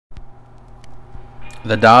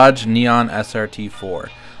The Dodge Neon Srt-4,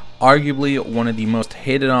 arguably one of the most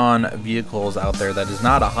hated on vehicles out there that is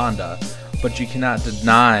not a Honda, but you cannot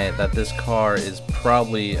deny that this car is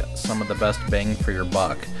probably some of the best bang for your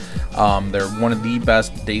buck. They're one of the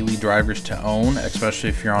best daily drivers to own, especially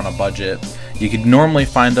if you're on a budget. You could normally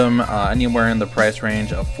find them anywhere in the price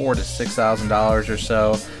range of $4,000 to $6,000 or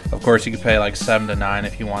so. Of course, you could pay like $7,000 to $9,000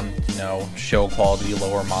 if you want, show quality,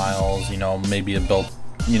 lower miles, maybe a built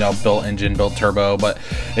engine, built turbo. But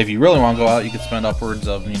if you really want to go out, you could spend upwards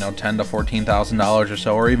of $10,000 to $14,000 or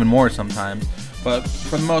so, or even more sometimes. But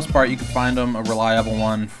for the most part, you can find them a reliable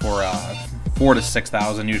one for $4,000 to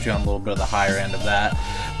 $6,000, usually on a little bit of the higher end of that.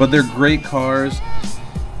 But they're great cars.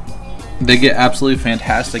 They get absolutely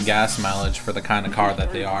fantastic gas mileage for the kind of car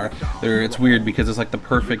that they are. It's weird because it's like the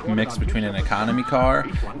perfect mix between an economy car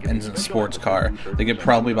and a sports car. They get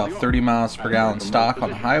probably about 30 miles per gallon stock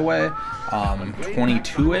on the highway,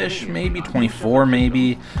 22-ish maybe, 24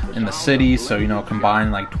 maybe in the city, so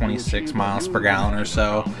combined like 26 miles per gallon or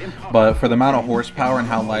so. But for the amount of horsepower and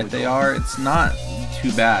how light they are, it's not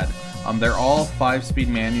too bad. They're all 5-speed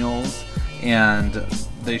manuals, and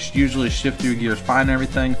they usually shift through gears fine and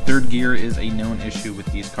everything. Third gear is a known issue with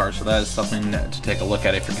these cars, so that is something to take a look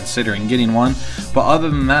at if you're considering getting one. But other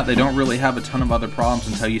than that, they don't really have a ton of other problems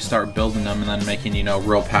until you start building them and then making,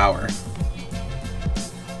 real power.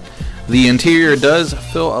 The interior does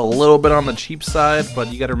feel a little bit on the cheap side,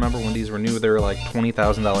 but you got to remember when these were new, they were like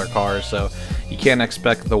 $20,000 cars, so you can't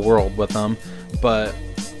expect the world with them. But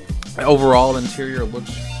overall, the interior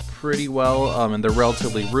looks pretty well, and they're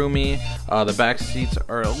relatively roomy. The back seats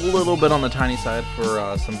are a little bit on the tiny side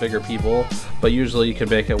for some bigger people, but usually you can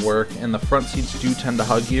make it work. And the front seats do tend to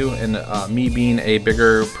hug you, and me being a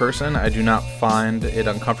bigger person, I do not find it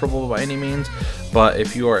uncomfortable by any means. But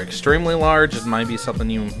if you are extremely large, it might be something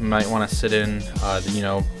you might want to sit in,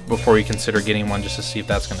 before you consider getting one, just to see if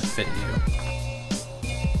that's going to fit you.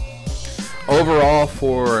 Overall,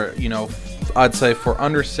 for I'd say for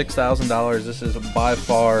under $6,000, this is by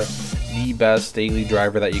far the best daily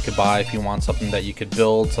driver that you could buy if you want something that you could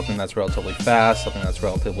build, something that's relatively fast, something that's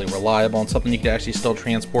relatively reliable, and something you could actually still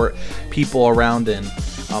transport people around in.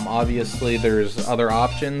 Obviously, there's other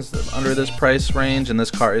options under this price range, and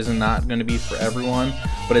this car is not going to be for everyone,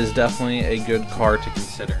 but it's definitely a good car to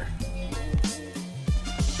consider.